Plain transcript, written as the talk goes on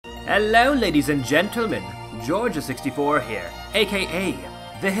Hello, ladies and gentlemen. Georgia64 here, aka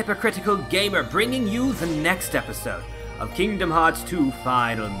the Hypocritical Gamer, bringing you the next episode of Kingdom Hearts 2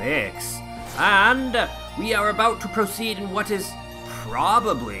 Final Mix. And we are about to proceed in what is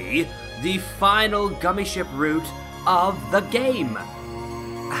probably the final Gummy Ship route of the game.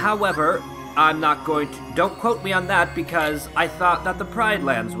 However, I'm not going to... Don't quote me on that, because I thought that the Pride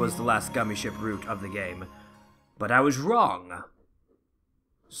Lands was the last Gummy Ship route of the game. But I was wrong.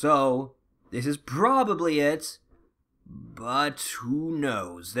 So, this is probably it, but who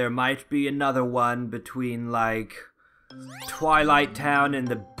knows? There might be another one between, like, Twilight Town and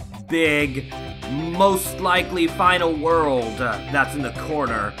the big, most likely final world that's in the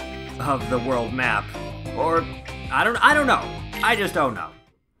corner of the world map. Or, I don't know. I just don't know.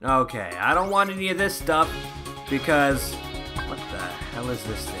 Okay, I don't want any of this stuff, because what the hell is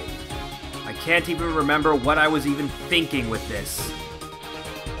this thing? I can't even remember what I was even thinking with this.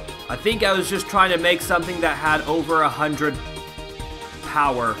 I think I was just trying to make something that had over 100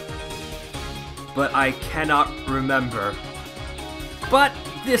 power, but I cannot remember. But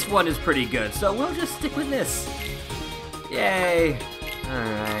this one is pretty good, so we'll just stick with this. Yay!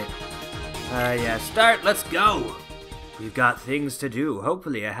 Alright. Yeah, start, let's go! We've got things to do.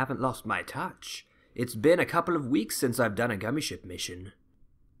 Hopefully I haven't lost my touch. It's been a couple of weeks since I've done a Gummy Ship mission.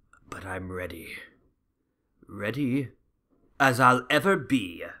 But I'm ready. Ready as I'll ever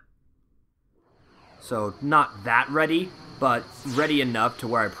be. So, not that ready, but ready enough to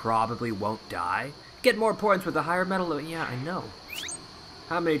where I probably won't die. Get more points with a higher medal. Yeah, I know.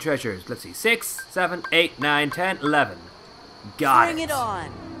 How many treasures? Let's see. 6, 7, 8, 9, 10, 11. Got it. Bring it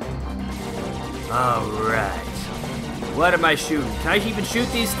on. Alright. What am I shooting? Can I even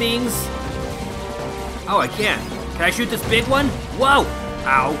shoot these things? Oh, I can. Can I shoot this big one? Whoa!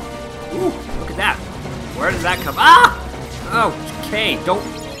 Ow. Ooh, look at that. Where did that come? Ah! Oh, okay. Don't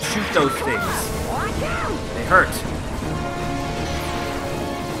shoot those things. They hurt.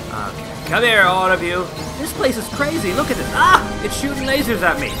 Okay, come here, all of you. This place is crazy. Look at this. Ah! It's shooting lasers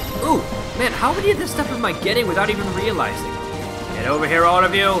at me. Ooh, man, how many of this stuff am I getting without even realizing? Get over here, all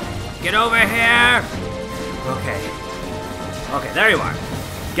of you. Get over here. Okay. Okay, there you are.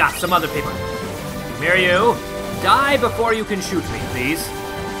 Got some other people. Come here, you. Die before you can shoot me, please.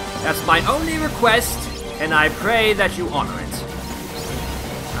 That's my only request, and I pray that you honor it.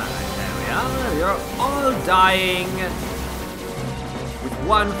 You're all dying with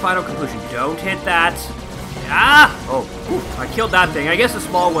one final conclusion. Don't hit that. Ah! Oh, I killed that thing. I guess the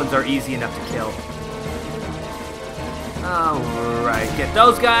small ones are easy enough to kill. Alright, get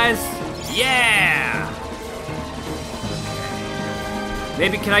those guys. Yeah!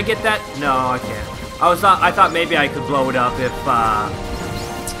 Maybe, can I get that? No, I can't. I thought maybe I could blow it up if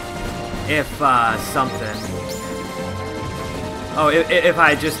something. Oh, if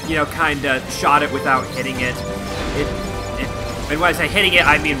I just, you know, kinda shot it without hitting it. And when I say hitting it,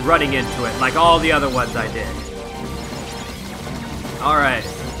 I mean running into it, like all the other ones I did. Alright.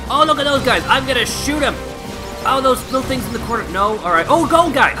 Oh, look at those guys! I'm gonna shoot them! Oh, those little things in the corner. No? Alright. Oh,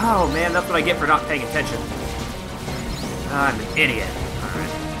 gold guy! Oh, man, that's what I get for not paying attention. I'm an idiot.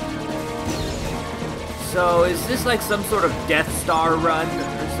 Alright. So, is this like some sort of Death Star run?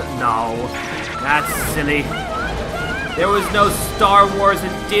 No. That's silly. There was no Star Wars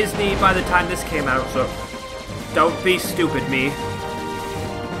in Disney by the time this came out, so don't be stupid, me.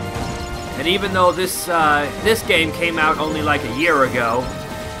 And even though this game came out only like a year ago,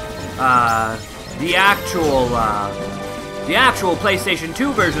 the actual PlayStation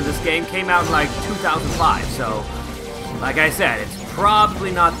 2 version of this game came out in like 2005. So, like I said, it's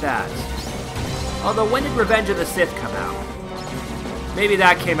probably not that. Although, when did Revenge of the Sith come out? Maybe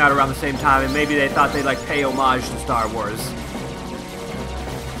that came out around the same time, and maybe they thought they'd, like, pay homage to Star Wars.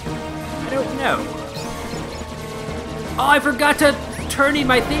 I don't know. Oh, I forgot to turny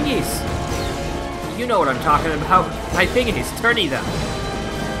my thingies! You know what I'm talking about. My thingies, turny them.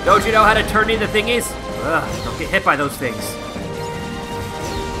 Don't you know how to turny the thingies? Ugh, don't get hit by those things.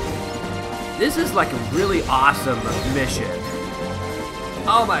 This is, like, a really awesome mission.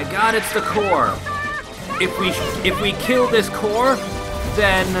 Oh my god, it's the core. If we kill this core,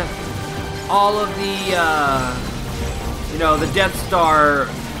 then all of the, you know, the Death Star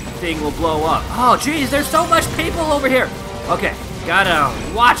thing will blow up. Oh, jeez, there's so much people over here. Okay, gotta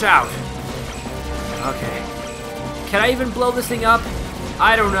watch out. Okay. Can I even blow this thing up?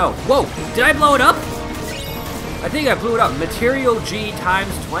 I don't know. Whoa, did I blow it up? I think I blew it up. Material G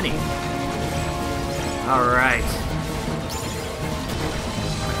times 20. All right.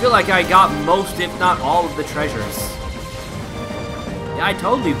 I feel like I got most, if not all, of the treasures. Yeah, I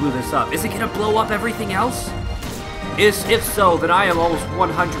totally blew this up. Is it gonna blow up everything else? If so, then I am almost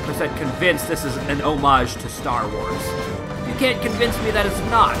 100% convinced this is an homage to Star Wars. You can't convince me that it's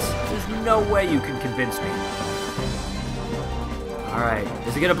not. There's no way you can convince me. Alright,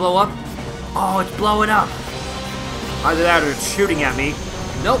 is it gonna blow up? Oh, it's blowing up! Either that or it's shooting at me.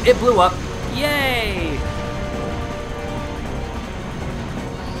 Nope, it blew up. Yay!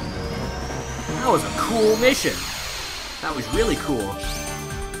 That was a cool mission. That was really cool.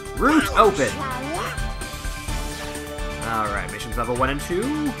 Route open. Alright, missions level 1 and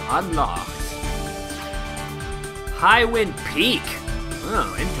 2 unlocked. Highwind Peak.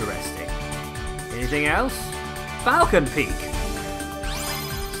 Oh, interesting. Anything else? Falcon Peak.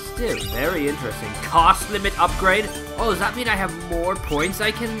 Still very interesting. Cost limit upgrade. Oh, does that mean I have more points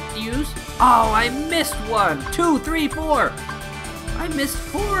I can use? Oh, I missed 1, 2, 3, 4. I missed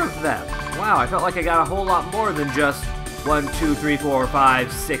 4 of them. Wow, I felt like I got a whole lot more than just 1, 2, 3, 4,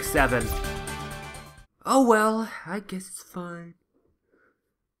 5, 6, 7. Oh well, I guess it's fine.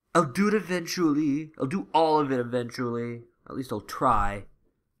 I'll do it eventually. I'll do all of it eventually. At least I'll try.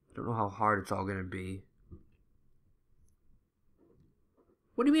 I don't know how hard it's all gonna be.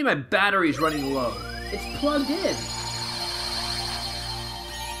 What do you mean my battery's running low? It's plugged in.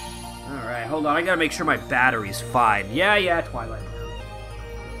 Alright, hold on. I gotta make sure my battery's fine. Yeah, Twilight.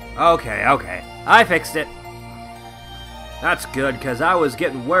 Okay. I fixed it. That's good, because I was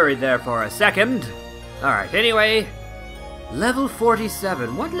getting worried there for a second. Alright, anyway. Level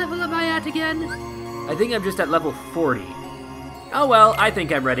 47. What level am I at again? I think I'm just at level 40. Oh well, I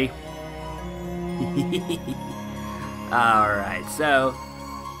think I'm ready. Alright, so...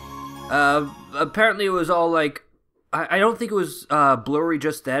 apparently it was all like... I don't think it was blurry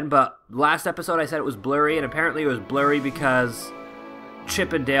just then, but last episode I said it was blurry, and apparently it was blurry because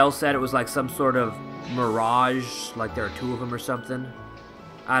Chip and Dale said it was like some sort of mirage, like there are 2 of them or something.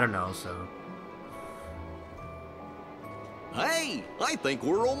 I don't know, so... Hey, I think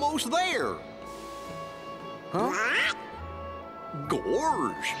we're almost there. Huh?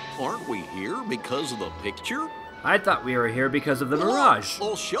 Gorge, aren't we here because of the picture? I thought we were here because of the mirage.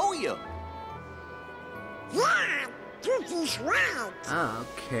 I'll show you. Yeah, do this right. Ah,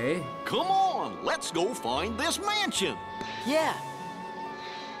 okay. Come on, let's go find this mansion. Yeah.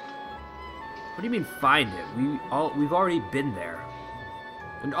 What do you mean find it? We've already been there.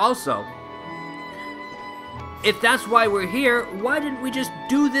 And also, if that's why we're here, why didn't we just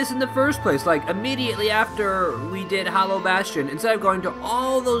do this in the first place? Like, immediately after we did Hollow Bastion, instead of going to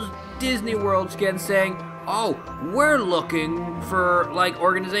all those Disney Worlds again saying, oh, we're looking for, like,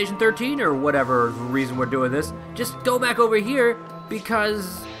 Organization 13 or whatever reason we're doing this, just go back over here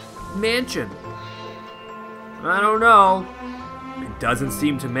because mansion. I don't know. It doesn't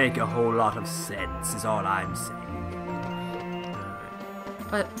seem to make a whole lot of sense, is all I'm saying.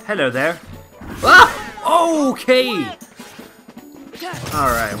 But, hello there. Ah! Okay!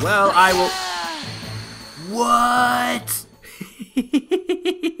 Alright, well, I will... What?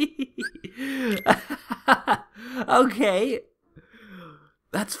 Okay.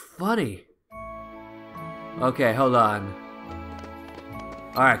 That's funny. Okay, hold on.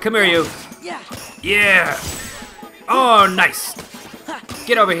 Alright, come here, you. Yeah! Oh, nice!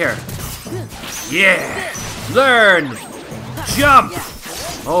 Get over here. Yeah! Learn! Jump!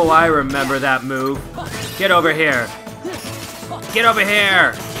 Oh, I remember that move. Get over here. Get over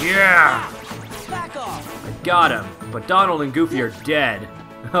here! Yeah! I got him, but Donald and Goofy are dead.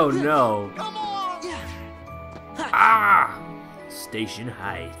 Oh no. Ah! Station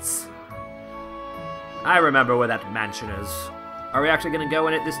Heights. I remember where that mansion is. Are we actually gonna go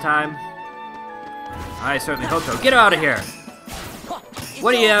in it this time? I certainly hope so. Get out of here!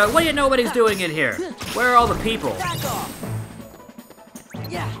 What do you nobody's doing in here? Where are all the people?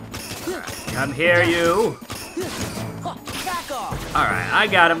 Come here, you. Alright, I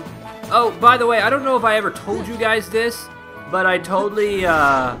got him. Oh, by the way, I don't know if I ever told you guys this, but I totally,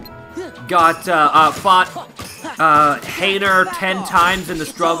 fought, Hayner 10 times in the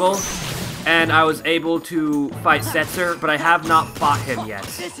struggle, and I was able to fight Setzer, but I have not fought him yet.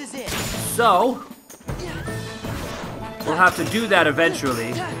 So, we'll have to do that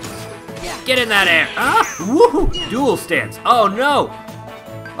eventually. Get in that air. Ah! Woohoo! Dual stance. Oh, no!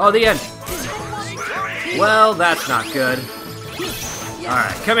 Oh, the end. Well, that's not good.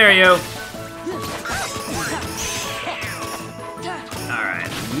 Alright, come here, you. Alright,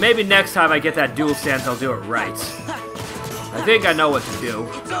 maybe next time I get that dual stance, I'll do it right. I think I know what to do.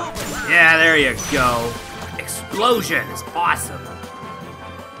 Yeah, there you go. Explosion is awesome.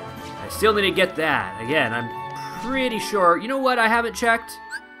 I still need to get that. Again, I'm pretty sure. You know what I haven't checked?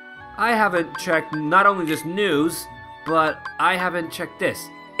 I haven't checked not only just news, but I haven't checked this.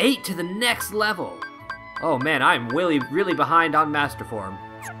 8 to the next level. Oh man, I'm really behind on Master Form.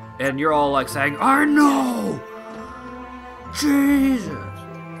 And you're all like saying, I know! Jesus!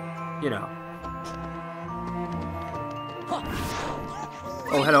 You know.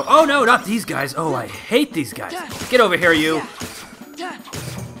 Oh, hello. Oh no, not these guys. Oh, I hate these guys. Get over here, you.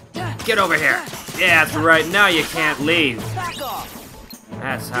 Get over here. Yeah, that's right. Now you can't leave.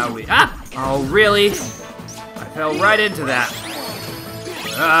 That's how we... Ah! Oh, really? I fell right into that.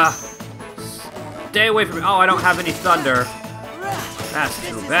 Stay away from me. Oh, I don't have any thunder. That's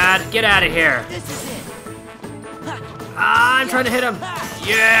too bad. Get out of here. I'm trying to hit him.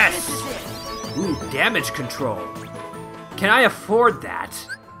 Yes! Ooh, damage control. Can I afford that?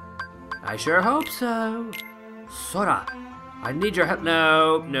 I sure hope so. Sora, I need your help.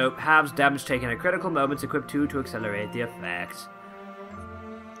 Nope. Halves damage taken at critical moments. Equip 2 to accelerate the effects.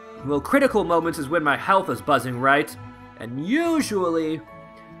 Well, critical moments is when my health is buzzing, right? And usually,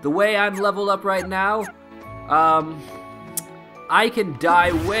 the way I'm leveled up right now, I can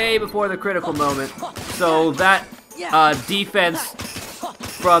die way before the critical moment. So that defense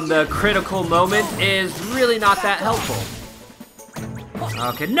from the critical moment is really not that helpful.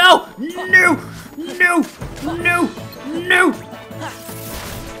 Okay, no! No,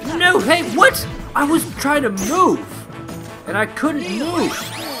 hey, what? I was trying to move, and I couldn't move.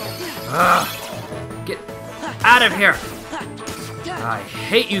 Get out of here. I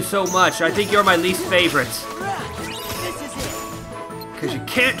hate you so much. I think you're my least favorite. Because you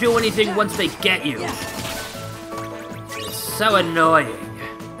can't do anything once they get you. It's so annoying.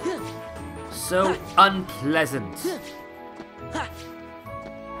 So unpleasant.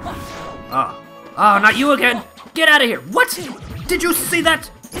 Oh, not you again! Get out of here! What? Did you see that?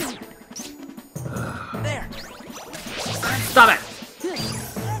 There. Stop it!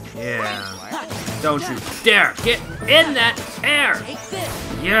 Yeah. Don't you dare get in that air! Take this.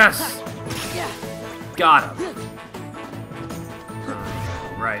 Yes! Got him.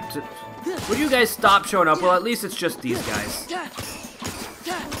 Right. Would you guys stop showing up? Well, at least it's just these guys.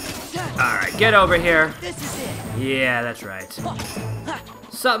 Alright, get over here. This is it. Yeah, that's right.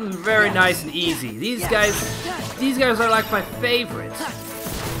 Something very nice and easy. These guys are like my favorites.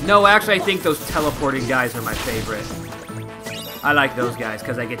 No, actually, I think those teleporting guys are my favorite. I like those guys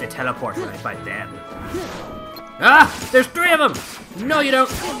because I get to teleport when I fight them. Ah! There's 3 of them! No, you don't!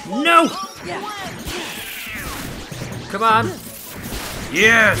 No! Come on!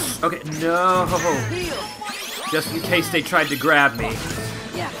 Yes! Okay, no! Just in case they tried to grab me.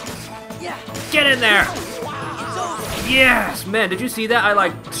 Get in there! Yes! Man, did you see that? I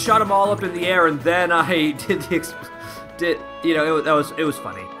like shot them all up in the air and then I did you know, it was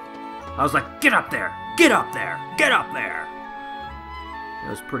funny. I was like, get up there! Get up there! Get up there! That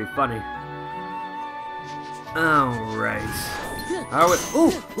was pretty funny. Alright.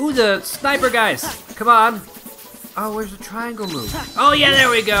 Ooh, the sniper guys! Come on! Oh, where's the triangle move? Oh yeah, there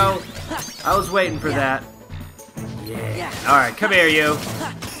we go! I was waiting for that. Yeah. Alright, come here, you.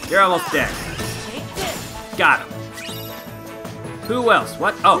 You're almost dead. Got him. Who else?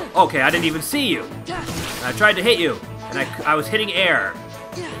 What? Oh, okay, I didn't even see you. I tried to hit you, and I was hitting air.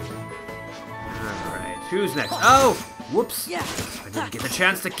 Alright, who's next? Oh! Whoops. I didn't get the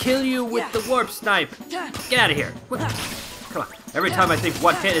chance to kill you with the warp snipe. Get out of here. What? Come on. Every time I think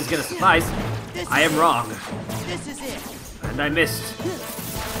one hit is gonna suffice, I am wrong. This is it. And I missed.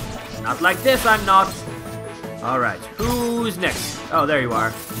 Not like this, I'm not. Alright, who's next? Oh, there you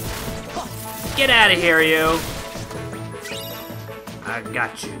are. Get out of here, you. I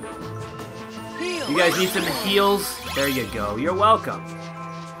got you. You guys need some heals? There you go. You're welcome.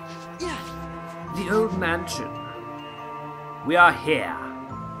 The old mansion. We are here.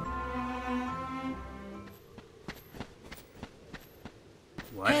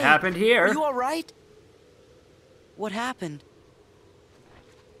 What happened here? Are you all right? What happened?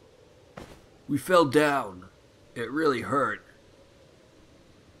 We fell down. It really hurt.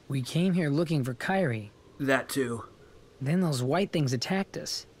 We came here looking for Kairi. That too. Then those white things attacked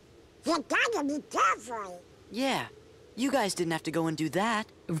us. You gotta be careful. Yeah. You guys didn't have to go and do that.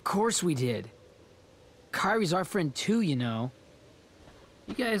 Of course we did. Kairi's our friend too, you know.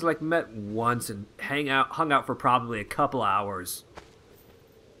 You guys like met once and hung out for probably a couple hours.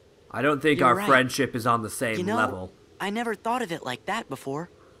 I don't think You're our right. friendship is on the same You know, level. I never thought of it like that before.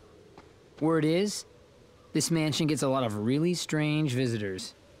 Word is, this mansion gets a lot of really strange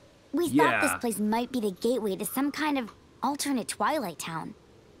visitors. We Yeah. thought this place might be the gateway to some kind of alternate Twilight Town.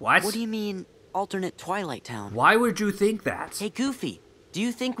 What? What do you mean, alternate Twilight Town? Why would you think that? Hey, Goofy, do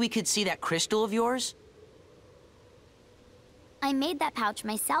you think we could see that crystal of yours? I made that pouch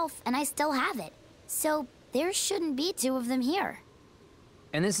myself, and I still have it. So there shouldn't be 2 of them here.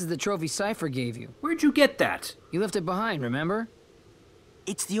 And this is the trophy Cypher gave you. Where'd you get that? You left it behind, remember?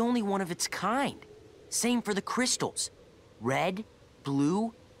 It's the only one of its kind. Same for the crystals. Red,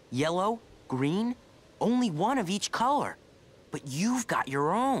 blue, yellow, green. Only one of each color. But you've got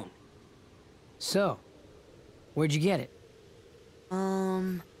your own. So, where'd you get it?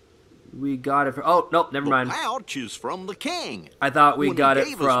 We got it from... Oh, nope, never mind. The pouch is from the king. I thought we When got he it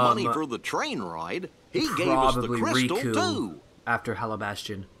gave from... us money for the train ride, he gave us the probably crystal Riku too. after Hello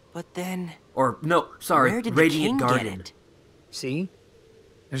Bastion. But then, Or, no, sorry, where did the Radiant king Garden. get it? See?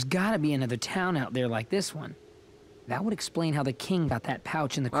 There's gotta be another town out there like this one. That would explain how the king got that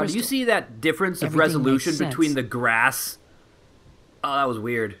pouch in the Wow, crystal. do you see that difference of Everything resolution makes sense. between the grass? Oh, that was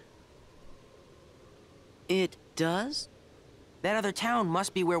weird. It does? That other town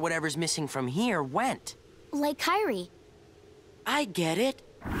must be where whatever's missing from here went. Like Kyrie. I get it.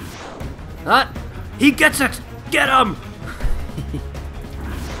 Ah! He gets it! Get him!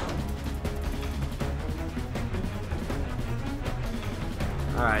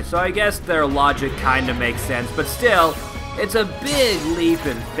 Alright, so I guess their logic kind of makes sense, but still, it's a big leap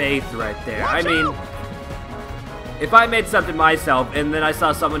in faith right there. I mean, if I made something myself and then I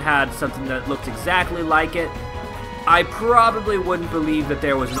saw someone had something that looked exactly like it, I probably wouldn't believe that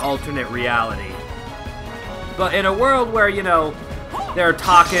there was an alternate reality. But in a world where, you know, they're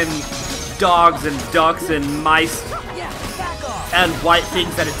talking dogs and ducks and mice and white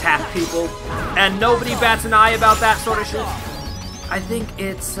things that attack people, and nobody bats an eye about that sort of shit, I think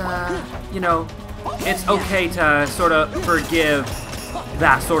it's, you know, it's okay to sort of forgive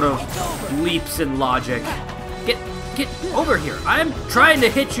that sort of leaps in logic. Get over here. I'm trying to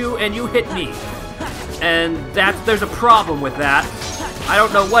hit you and you hit me. And there's a problem with that. I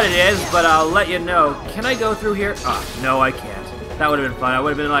don't know what it is, but I'll let you know. Can I go through here? No, I can't. That would have been fun. I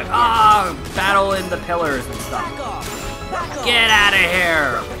would have been like, battle in the pillars and stuff. Get out of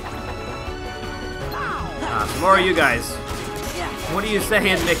here. Some more of you guys. What are you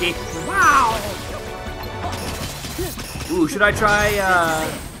saying, Mickey? Wow. Ooh, should I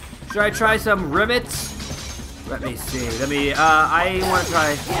try some rivets? Let me see. I want to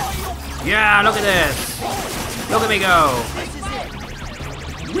try. Yeah, look at this. Look at me go.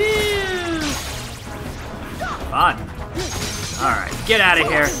 Woo! Fun. Alright, get out of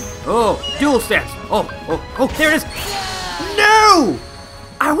here. Oh, dual stance. Oh, there it is. No!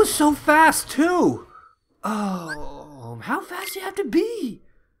 I was so fast, too. Oh, how fast do you have to be?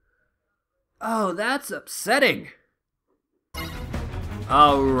 Oh, that's upsetting.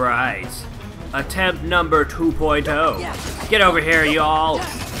 Alright. Attempt number 2.0. Get over here, y'all.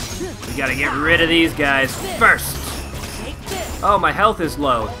 We gotta get rid of these guys first. Oh, my health is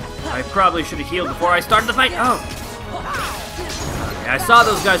low. I probably should have healed before I started the fight. Oh. Okay, I saw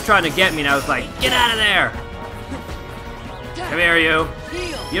those guys trying to get me and I was like, get out of there. Come here, you.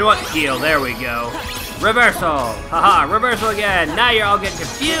 You know what? Heal. There we go. Reversal. Haha, reversal again. Now you're all getting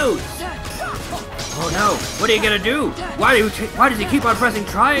confused. Oh no, what are you gonna do? Why does he keep on pressing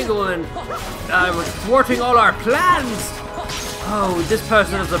triangle and thwarting all our plans? Oh, this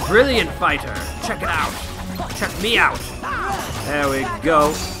person is a brilliant fighter. Check it out. Check me out. There we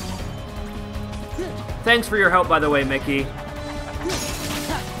go. Thanks for your help, by the way, Mickey.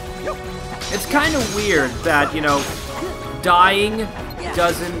 It's kind of weird that, you know, dying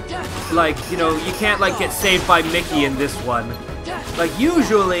doesn't, like, you know, you can't, like, get saved by Mickey in this one. Like,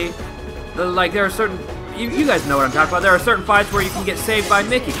 usually, like, there are certain, you guys know what I'm talking about, there are certain fights where you can get saved by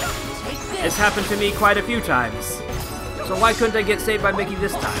Mickey. It's happened to me quite a few times. So why couldn't I get saved by Mickey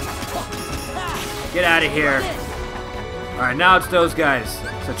this time? Get out of here. Alright, now it's those guys.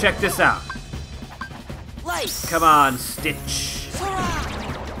 So check this out. Come on, Stitch.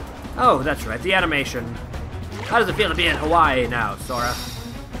 Oh, that's right, the animation. How does it feel to be in Hawaii now, Sora?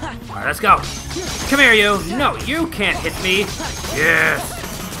 Alright, let's go. Come here, you. No, you can't hit me. Yes.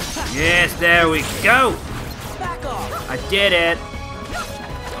 Yes, there we go. I did it.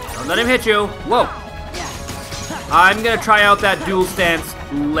 Don't let him hit you. Whoa. I'm gonna try out that dual stance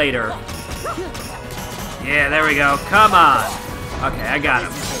later. Yeah, there we go. Come on. Okay, I got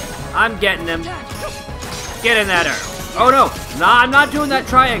him. I'm getting him. Get in that arrow. Oh no. Nah, I'm not doing that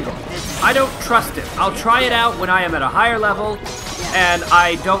triangle. I don't trust it. I'll try it out when I am at a higher level and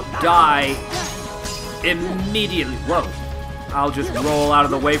I don't die immediately. Whoa. I'll just roll out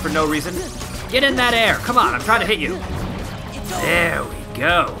of the way for no reason. Get in that air. Come on, I'm trying to hit you. There we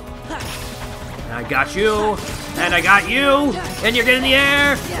go. And I got you. And I got you. And you're getting in the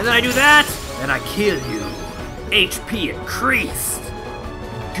air. And then I do that. And I kill you. HP increased.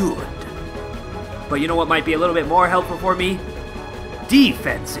 Good. But you know what might be a little bit more helpful for me?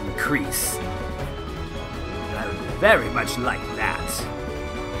 Defense increase. I would very much like that.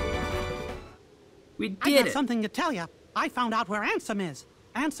 We I did got it. something to tell you. I found out where Ansem is.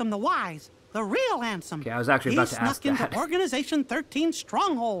 Ansem the Wise. The real Ansem. Okay, I was actually about to ask He snuck that. into Organization 13's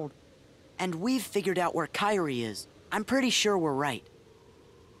stronghold. And we've figured out where Kyrie is. I'm pretty sure we're right.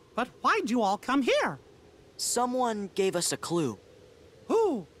 But why'd you all come here? Someone gave us a clue.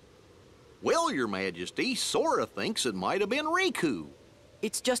 Who? Well, Your Majesty, Sora thinks it might have been Riku.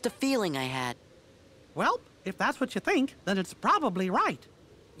 It's just a feeling I had. Well, if that's what you think, then it's probably right.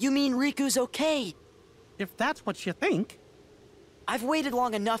 You mean Riku's okay? If that's what you think, I've waited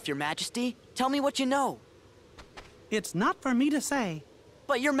long enough, Your Majesty. Tell me what you know. it's not for me to say.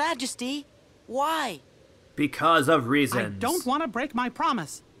 But Your Majesty, why? Because of I reasons. don't want to break my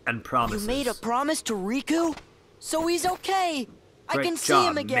promise. And promises. You made a promise to Riku? So he's okay. I Great can see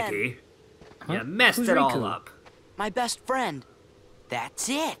job, him again. Mickey. You messed Who's it all Riku? up. My best friend. That's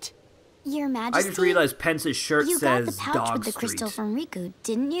it. Your Majesty. I just realized Pence's shirt You got says the pouch Dog with the crystal Street. from Riku,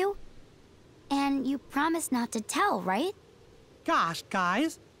 didn't you? And you promised not to tell, right? Gosh,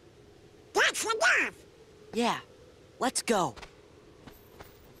 guys. That's enough. Yeah. Let's go.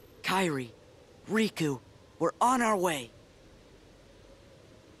 Kyrie, Riku, we're on our way.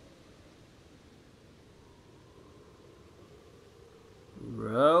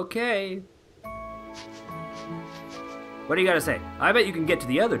 Okay. What do you gotta say? I bet you can get to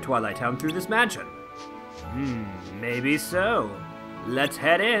the other Twilight Town through this mansion. Maybe so. Let's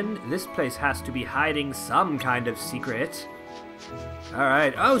head in. This place has to be hiding some kind of secret.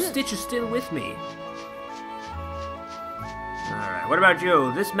 Alright. Oh, Stitch is still with me. Alright, what about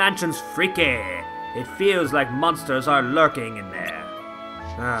you? This mansion's freaky. It feels like monsters are lurking in there.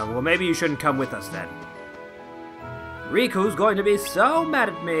 Well, maybe you shouldn't come with us then. Riku's going to be so mad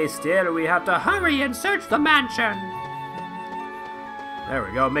at me. Still, we have to hurry and search the mansion. There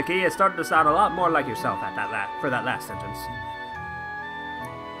we go, Mickey. It started to sound a lot more like yourself at for that last sentence.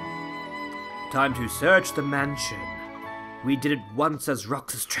 Time to search the mansion. We did it once as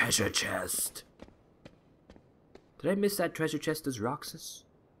Roxas' treasure chest. Did I miss that treasure chest as Roxas?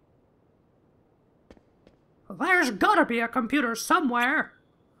 There's gotta be a computer somewhere.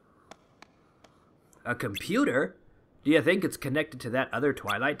 A computer? Do you think it's connected to that other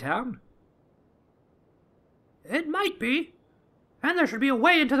Twilight Town? It might be. And there should be a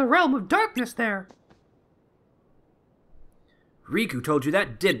way into the realm of darkness there. Riku told you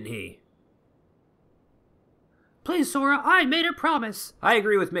that, didn't he? Please, Sora, I made a promise. I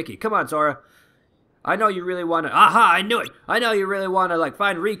agree with Mickey. Come on, Sora. I know you really want to... Aha, I knew it! I know you really want to, like,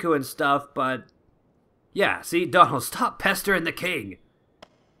 find Riku and stuff, but... Yeah, see, Donald, stop pestering the king.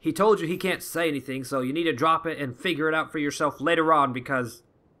 He told you he can't say anything, so you need to drop it and figure it out for yourself later on, because...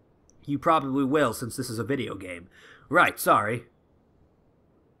 You probably will, since this is a video game. Right, sorry.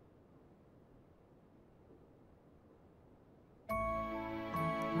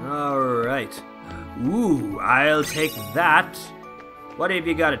 Alright. Ooh, I'll take that. What have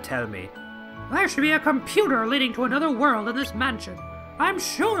you got to tell me? There should be a computer leading to another world in this mansion. I'm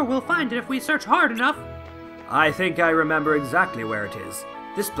sure we'll find it if we search hard enough. I think I remember exactly where it is.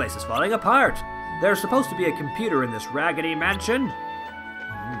 This place is falling apart. There's supposed to be a computer in this raggedy mansion.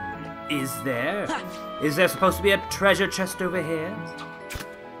 Is there? Is there supposed to be a treasure chest over here?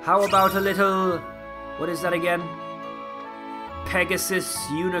 How about a little... What is that again? Pegasus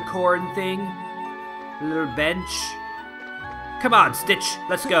unicorn thing? A little bench? Come on, Stitch,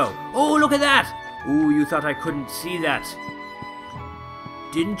 let's go. Oh, look at that! Ooh, you thought I couldn't see that.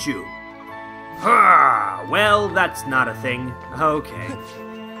 Didn't you? Ha! Well, that's not a thing. Okay.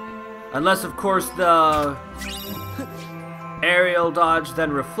 Unless, of course, the aerial dodge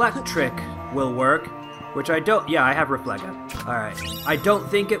then reflect trick will work, which I don't... Yeah, I have reflect. Alright. I don't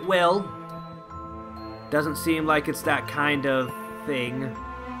think it will. Doesn't seem like it's that kind of thing.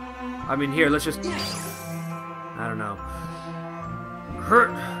 I mean, here, let's just... I don't know.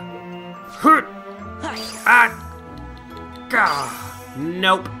 Hurt. Hurt. Ah. Gah.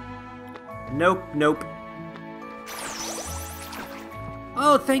 Nope. Nope, nope.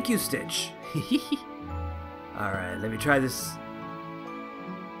 Oh, thank you, Stitch. Alright, let me try this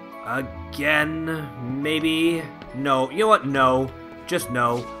again, maybe? No, you know what? No. Just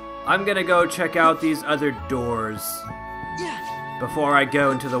no. I'm gonna go check out these other doors before I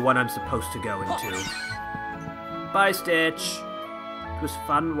go into the one I'm supposed to go into. Bye, Stitch. It was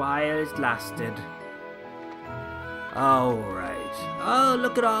fun while it lasted. Alright. Oh,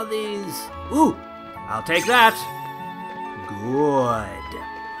 look at all these. Ooh, I'll take that.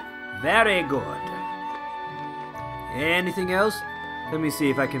 Good. Very good. Anything else? Let me see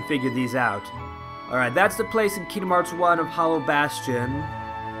if I can figure these out. Alright, that's the place in Kingdom Hearts 1 of Hollow Bastion.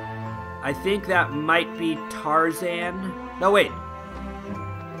 I think that might be Tarzan. No, wait.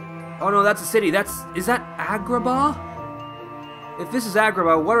 Oh no, that's a city. Is that Agrabah? If this is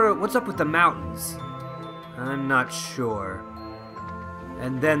Agrabah, what's up with the mountains? I'm not sure.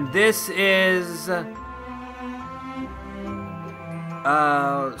 And then this is Sora,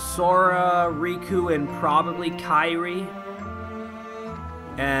 Riku, and probably Kairi.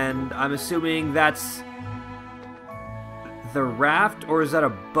 And I'm assuming that's the raft, or is that a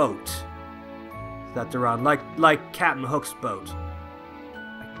boat that they're on? Like Captain Hook's boat.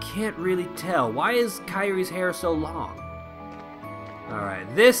 I can't really tell. Why is Kairi's hair so long?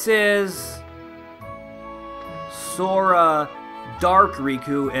 Alright, this is Sora, Dark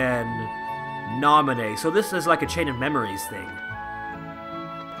Riku, and Naminé. So this is like a Chain of Memories thing.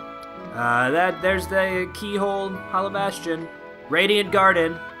 There's the Keyhole, Hollow Bastion, Radiant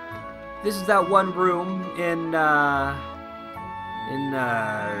Garden. This is that one room in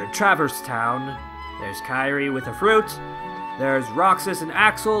Traverse Town. There's Kairi with a fruit. There's Roxas and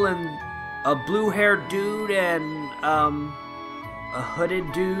Axel and a blue-haired dude and a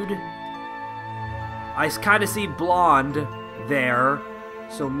hooded dude. I kind of see blonde there,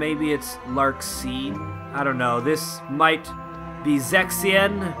 so maybe it's Larxene. I don't know. This might be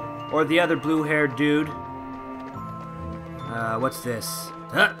Zexion or the other blue-haired dude. What's this?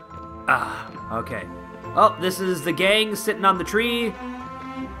 Okay. Oh, this is the gang sitting on the tree.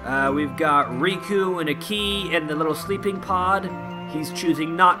 We've got Riku and a key in the little sleeping pod. He's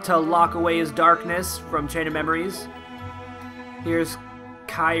choosing not to lock away his darkness from Chain of Memories. Here's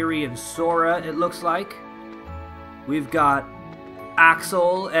Kairi and Sora, it looks like. We've got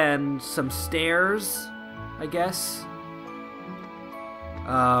Axel and some stairs, I guess.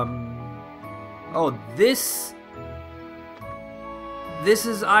 Oh, this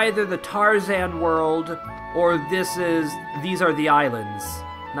is either the Tarzan world, or these are the islands.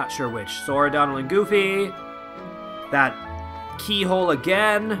 Not sure which. Sora, Donald, and Goofy. That keyhole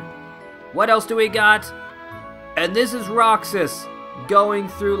again. What else do we got? And this is Roxas going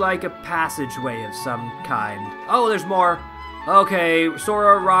through like a passageway of some kind. Oh, there's more. Okay,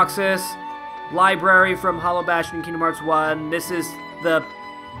 Sora, Roxas, library from Hollow Bastion, Kingdom Hearts 1. This is the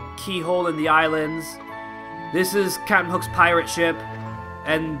keyhole in the islands. This is Captain Hook's pirate ship.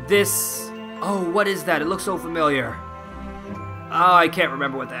 And this... Oh, what is that? It looks so familiar. Oh, I can't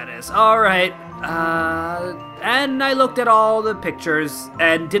remember what that is. Alright. And I looked at all the pictures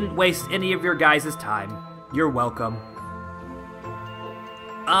and didn't waste any of your guys' time. You're welcome.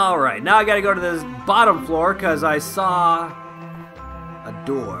 Alright, now I gotta go to this bottom floor because I saw a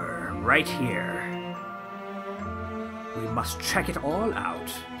door right here. We must check it all out.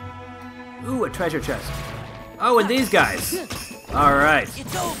 Ooh, a treasure chest. Oh, and these guys. Alright.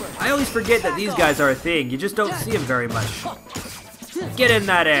 I always forget that these guys are a thing. You just don't see them very much. Get in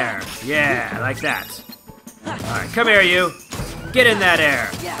that air. Yeah, like that. Alright, come here, you. Get in that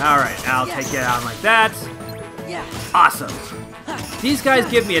air. Alright, I'll take it out like that. Awesome. These guys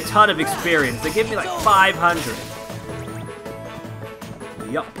give me a ton of experience. They give me like 500.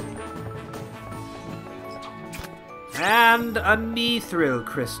 Yup. And a Mithril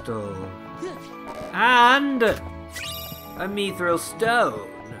crystal. And a Mithril stone.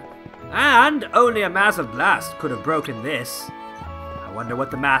 And only a massive blast could have broken this. I wonder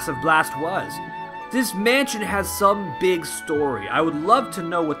what the massive blast was. This mansion has some big story. I would love to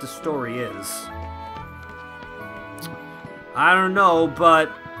know what the story is. I don't know, but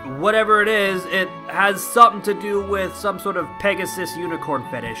whatever it is, it has something to do with some sort of Pegasus unicorn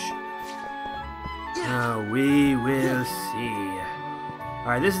fetish. We will see.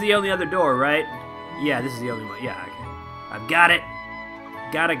 Alright, this is the only other door, right? Yeah, this is the only one. Yeah, okay. I've got it.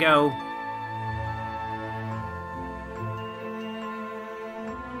 Gotta go.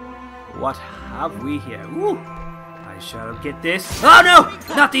 What have we here? Ooh! I shall get this. Oh no!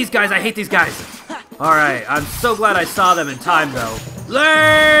 Not these guys! I hate these guys! Alright, I'm so glad I saw them in time, though.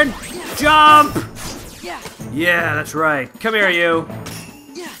 Learn! Jump! Yeah, that's right. Come here, you.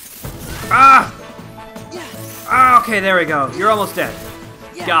 Ah! Okay, there we go. You're almost dead.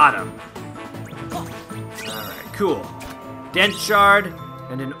 Got him. Alright, cool. Dent Shard,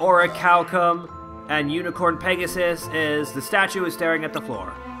 and an Orichalcum, and Unicorn Pegasus is the statue is staring at the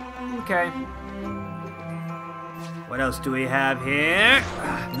floor. Okay. What else do we have here?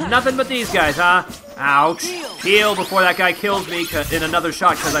 Nothing but these guys, huh? Ouch. Heal before that guy kills me in another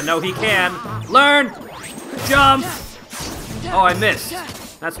shot, because I know he can. Learn! Jump! Oh, I missed.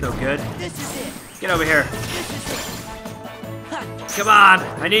 That's no good. Get over here. Come on,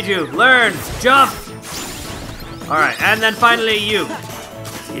 I need you. Learn! Jump! Alright, and then finally you.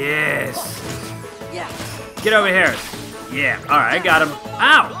 Yes. Get over here. Yeah, alright, I got him.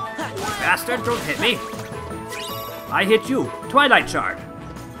 Ow! Bastard, don't hit me. I hit you. Twilight Shard.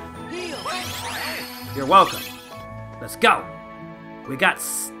 You're welcome. Let's go. We got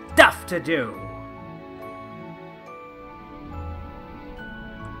stuff to do.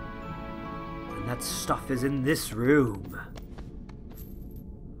 And that stuff is in this room.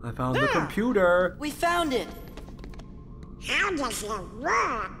 I found the computer. We found it. How does it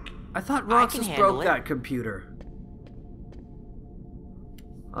work? I thought can Roxas handle broke it. that computer.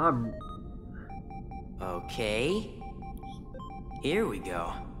 Okay. Here we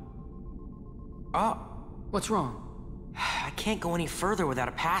go. Oh, What's wrong? I can't go any further without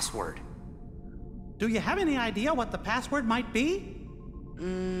a password. Do you have any idea what the password might be?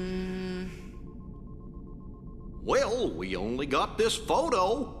 Well, we only got this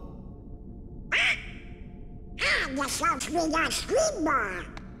photo. And the salt we got screen bar.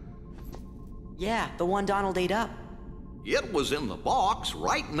 Yeah, the one Donald ate up. It was in the box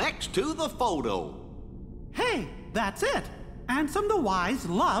right next to the photo. Hey, that's it. Ansem the Wise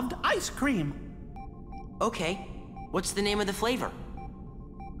loved ice cream. Okay, what's the name of the flavor?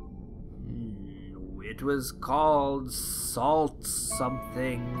 It was called salt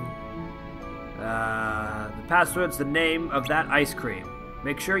something. The password's the name of that ice cream.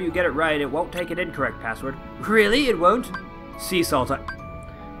 Make sure you get it right. It won't take an incorrect password. Really? It won't? Sea salt.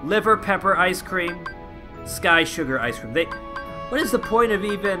 Liver pepper ice cream. Sky sugar ice cream. What is the point of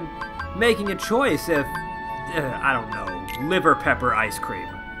even making a choice if, I don't know, liver pepper ice cream?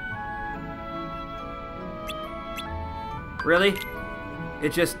 Really?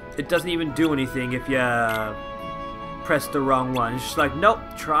 It doesn't even do anything if you press the wrong one. It's just like, nope,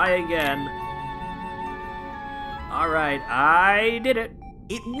 try again. Alright, I did it.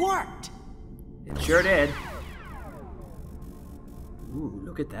 It worked! It sure did. Ooh,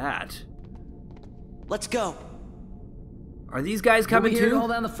 look at that. Let's go. Are these guys Over coming here to too?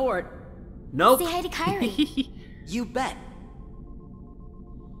 hold down the fort. Nope. Say hi to Kyrie. You bet.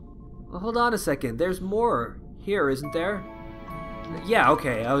 Well, hold on a second. There's more here, isn't there? Yeah,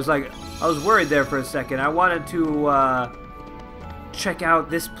 okay. I was worried there for a second. I wanted to, check out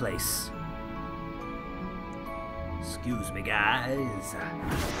this place. Excuse me, guys.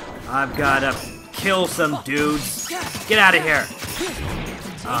 I've gotta kill some dudes. Get out of here.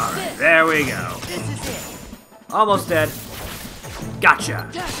 Alright, there we go. This is it. Almost dead. Gotcha.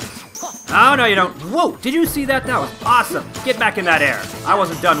 Oh, no, you don't. Whoa, did you see that? That was awesome. Get back in that air. I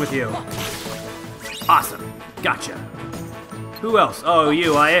wasn't done with you. Awesome. Gotcha. Who else? Oh,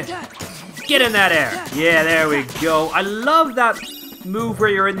 you, are you? Get in that air. Yeah, there we go. I love that move where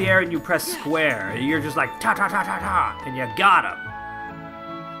you're in the air and you press square. You're just like, ta-ta-ta-ta-ta, and you got him.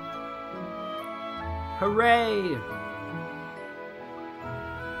 Hooray.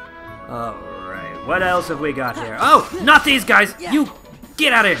 Alright, what else have we got here? Oh, not these guys! You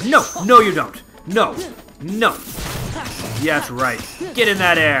get out of here! No, no you don't. No, no. Yes, right. Get in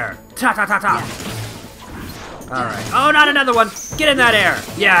that air. Ta-ta-ta-ta. Alright. Oh, not another one! Get in that air!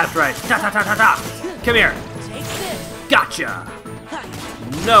 Yeah, that's right. Ta-ta-ta-ta-ta! Come here. Gotcha!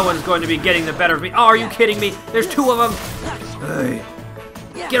 No one's going to be getting the better of me. Oh, are you kidding me? There's two of them! Hey.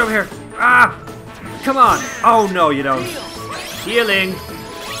 Get over here! Ah! Come on! Oh, no, you don't. Healing!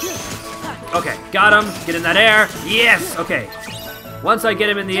 Okay, got him. Get in that air. Yes! Okay. Once I get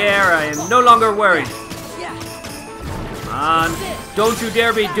him in the air, I am no longer worried. Come on. Don't you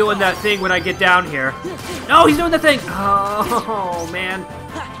dare be doing that thing when I get down here. No, he's doing the thing! Oh, man.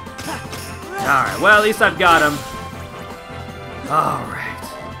 Alright, well, at least I've got him. Alright.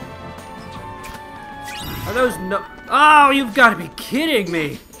 Are those no... Oh, you've got to be kidding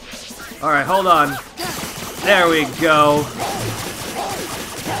me! Alright, hold on. There we go.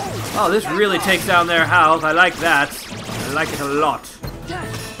 Oh, this really takes down their health. I like that. I like it a lot.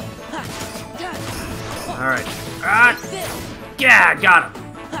 Alright. Yeah, got him.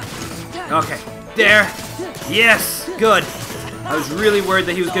 Okay, there. Yes, good. I was really worried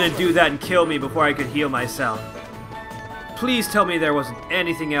that he was going to do that and kill me before I could heal myself. Please tell me there wasn't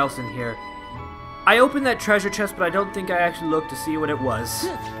anything else in here. I opened that treasure chest, but I don't think I actually looked to see what it was.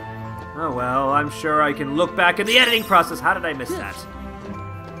 Oh well, I'm sure I can look back in the editing process. How did I miss that?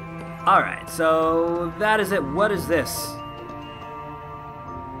 Alright, so that is it. What is this?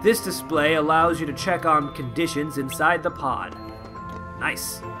 This display allows you to check on conditions inside the pod.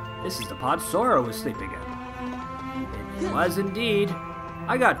 Nice. This is the pod Sora was sleeping in. It was indeed.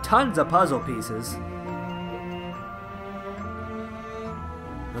 I got tons of puzzle pieces.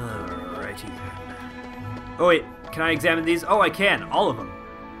 Alrighty then. Oh wait, can I examine these? Oh, I can. All of them.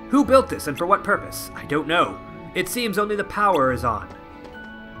 Who built this and for what purpose? I don't know. It seems only the power is on.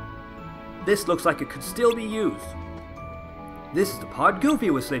 This looks like it could still be used. This is the pod Goofy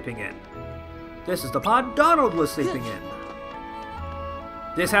was sleeping in. This is the pod Donald was sleeping in.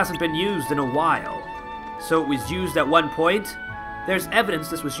 This hasn't been used in a while. so it was used at one point. There's evidence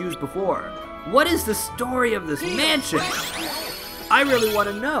this was used before. What is the story of this mansion? I really want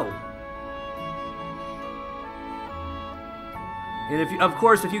to know. And if you, of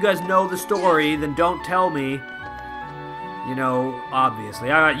course, if you guys know the story, then don't tell me. You know, obviously.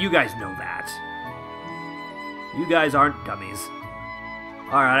 You guys know that. You guys aren't dummies.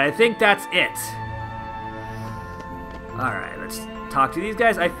 Alright, I think that's it. Alright, let's talk to these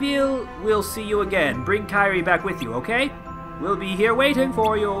guys. I feel we'll see you again. Bring Kairi back with you, okay? We'll be here waiting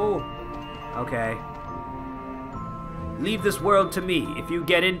for you. Okay. Leave this world to me. If you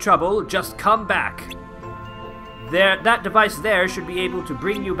get in trouble, just come back. That device there should be able to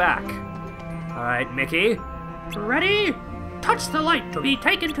bring you back. Alright, Mickey. Ready? Touch the light to be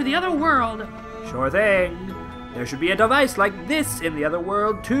taken to the other world. Sure thing. There should be a device like this in the other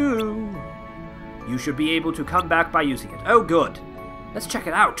world, too. You should be able to come back by using it. Oh, good. Let's check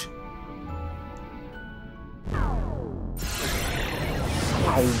it out.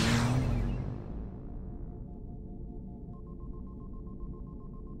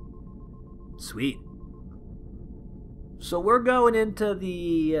 Sweet. So we're going into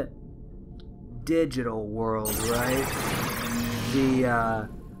the digital world, right? The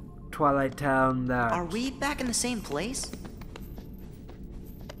Twilight Town that... Are we back in the same place?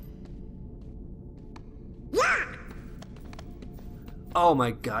 Yeah! Oh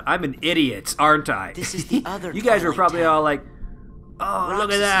my god, I'm an idiot, aren't I? This is the other You guys were Twilight probably Town. all like, oh,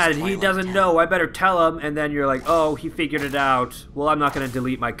 look Roxas at that, is he Twilight doesn't Town. know, I better tell him, and then you're like, oh, he figured it out. Well, I'm not gonna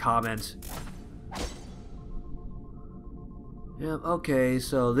delete my comment. Yeah, okay,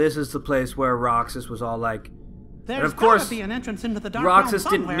 so this is the place where Roxas was all like... There's and of course, gotta be an entrance into the dark Roxas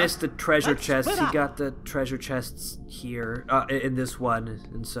realm didn't somewhere. miss the treasure Let's chests. split He up. got the treasure chests here, in this one,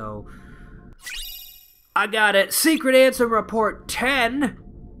 and so... I got it! Secret Answer Report 10!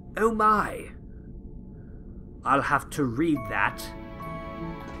 Oh my. I'll have to read that.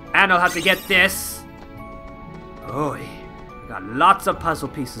 And I'll have to get this. Oh, I got lots of puzzle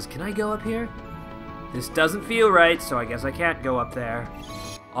pieces. Can I go up here? This doesn't feel right, so I guess I can't go up there.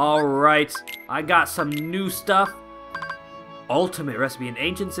 Alright, I got some new stuff. Ultimate recipe, an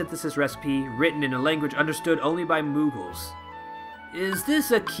ancient synthesis recipe written in a language understood only by Moogles. Is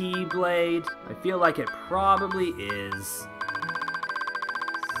this a Keyblade? I feel like it probably is.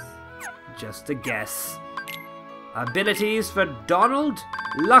 Just a guess. Abilities for Donald?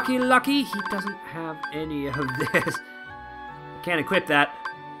 Lucky, he doesn't have any of this. Can't equip that.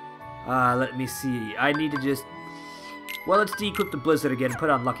 Let me see. I need to just... Well, let's de-equip the Blizzard again and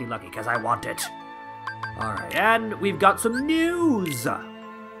put on Lucky, because I want it. Alright, and we've got some news!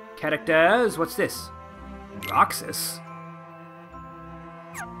 Characters, what's this? Roxas?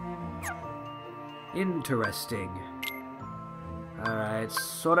 Interesting. Alright,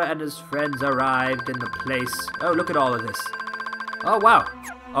 Sora and his friends arrived in the place. Oh, look at all of this. Oh, wow.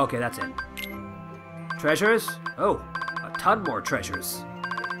 Okay, that's it. Treasures? Oh, a ton more treasures.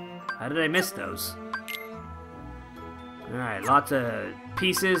 How did I miss those? Alright, lots of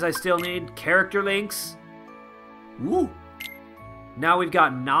pieces I still need. Character links. Ooh. Now we've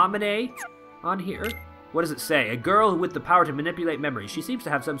got Naminé on here. What does it say? A girl with the power to manipulate memory. She seems to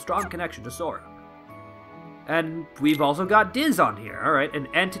have some strong connection to Sora. And we've also got Diz on here. Alright, an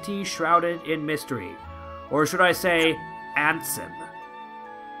entity shrouded in mystery. Or should I say, Ansem.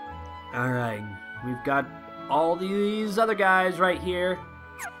 Alright, we've got all these other guys right here.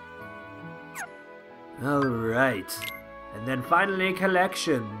 Alright. And then finally,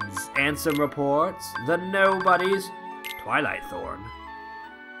 collections. Ansem reports, The Nobodies, Twilight Thorn.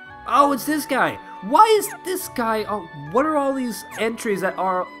 Oh, it's this guy. Why is this guy... Oh, what are all these entries that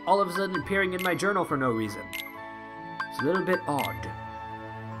are all of a sudden appearing in my journal for no reason? It's a little bit odd.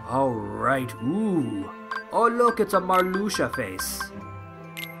 Alright, ooh. Oh, look, it's a Marluxia face.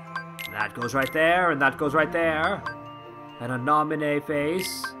 That goes right there, and that goes right there. And a Naminé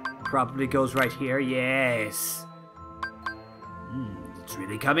face. Probably goes right here, yes. It's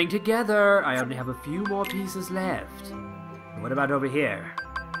really coming together. I only have a few more pieces left. And what about over here?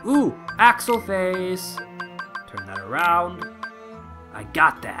 Ooh, Axel face. Turn that around. I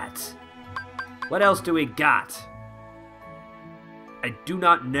got that. What else do we got? I do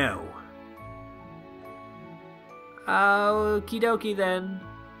not know. Okie dokie then.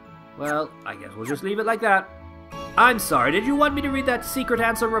 Well, I guess we'll just leave it like that. I'm sorry, did you want me to read that secret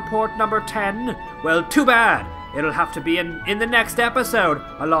answer report number 10? Well, too bad. It'll have to be in the next episode,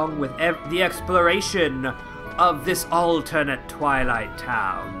 along with the exploration of this alternate Twilight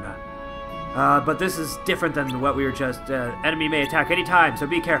Town. But this is different than what we were just... enemy may attack any time, so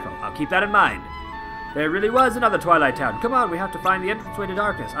be careful. I'll keep that in mind. There really was another Twilight Town. Come on, we have to find the entranceway to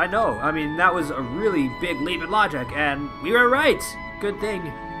darkness. I know. I mean, that was a really big leap in logic, and we were right. Good thing.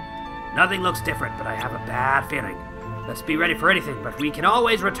 Nothing looks different, but I have a bad feeling. Let's be ready for anything, but we can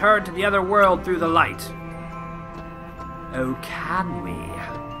always return to the other world through the light. Oh, can we?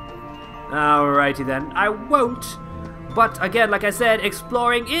 Alrighty then. I won't. But again, like I said,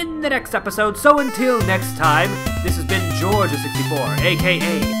 exploring in the next episode. So until next time, this has been Georgia64,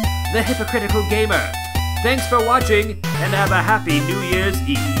 aka The Hypocritical Gamer. Thanks for watching, and have a happy New Year's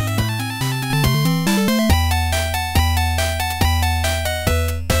Eve.